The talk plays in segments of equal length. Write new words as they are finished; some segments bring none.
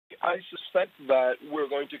I suspect that we're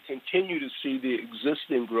going to continue to see the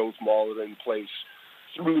existing growth model in place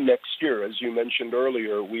through next year. As you mentioned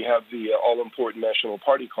earlier, we have the all-important National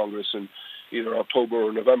Party Congress in either October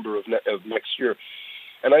or November of next year.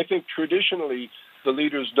 And I think traditionally the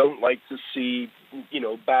leaders don't like to see,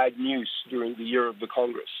 bad news during the year of the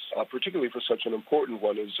Congress, particularly for such an important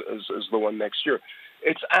one as the one next year.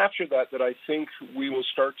 It's after that I think we will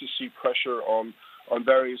start to see pressure on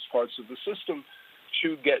various parts of the system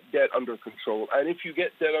to get debt under control. And if you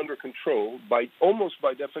get debt under control, almost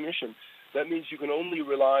by definition, that means you can only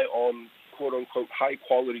rely on quote-unquote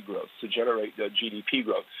high-quality growth to generate the GDP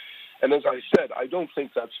growth. And as I said, I don't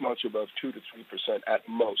think that's much above 2 to 3% at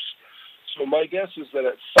most. So my guess is that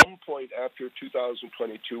at some point after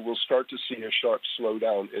 2022, we'll start to see a sharp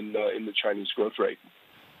slowdown in the Chinese growth rate.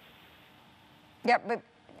 Yeah, but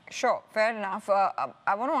sure, fair enough.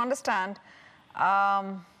 I want to understand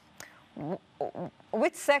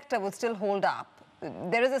which sector will still hold up.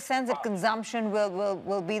 There is a sense that consumption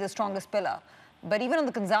will be the strongest pillar. But even on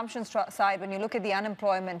the consumption side, when you look at the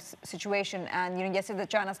unemployment situation, and yesterday the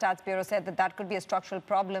China Stats Bureau said that could be a structural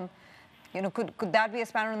problem, could that be a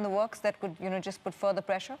spanner in the works that could just put further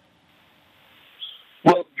pressure?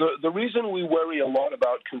 Well, the reason we worry a lot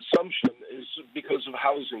about consumption is because of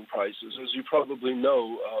housing prices. As you probably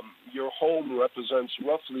know, your home represents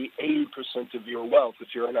roughly 80% of your wealth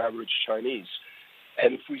if you're an average Chinese.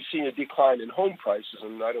 And if we see a decline in home prices,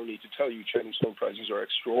 and I don't need to tell you Chinese home prices are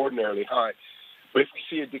extraordinarily high, but if we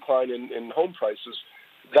see a decline in home prices,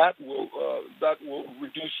 that will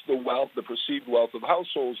reduce the wealth, the perceived wealth of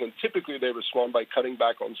households, and typically they respond by cutting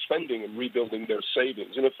back on spending and rebuilding their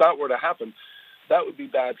savings. And if that were to happen, that would be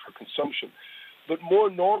bad for consumption. But more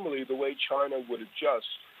normally, the way China would adjust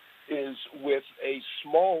is with a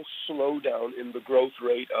small slowdown in the growth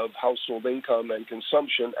rate of household income and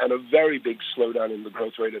consumption and a very big slowdown in the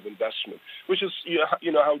growth rate of investment, which is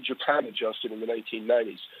how Japan adjusted in the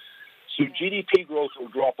 1990s. So GDP growth will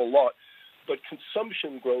drop a lot, but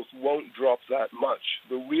consumption growth won't drop that much.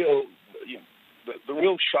 The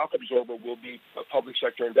real shock absorber will be public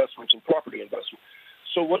sector investments and property investment.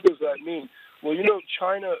 So what does that mean? Well,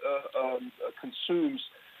 China consumes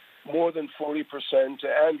more than 40%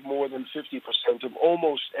 and more than 50% of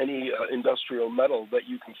almost any industrial metal that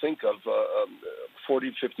you can think of,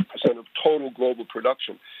 40, 50% of total global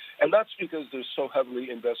production. And that's because they're so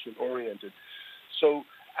heavily investment-oriented. So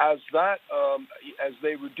as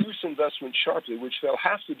they reduce investment sharply, which they'll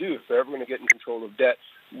have to do if they're ever going to get in control of debt,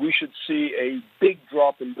 we should see a big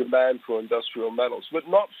drop in demand for industrial metals, but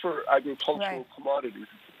not for agricultural commodities.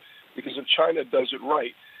 Because if China does it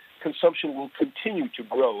right, consumption will continue to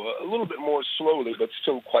grow a little bit more slowly, but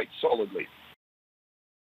still quite solidly.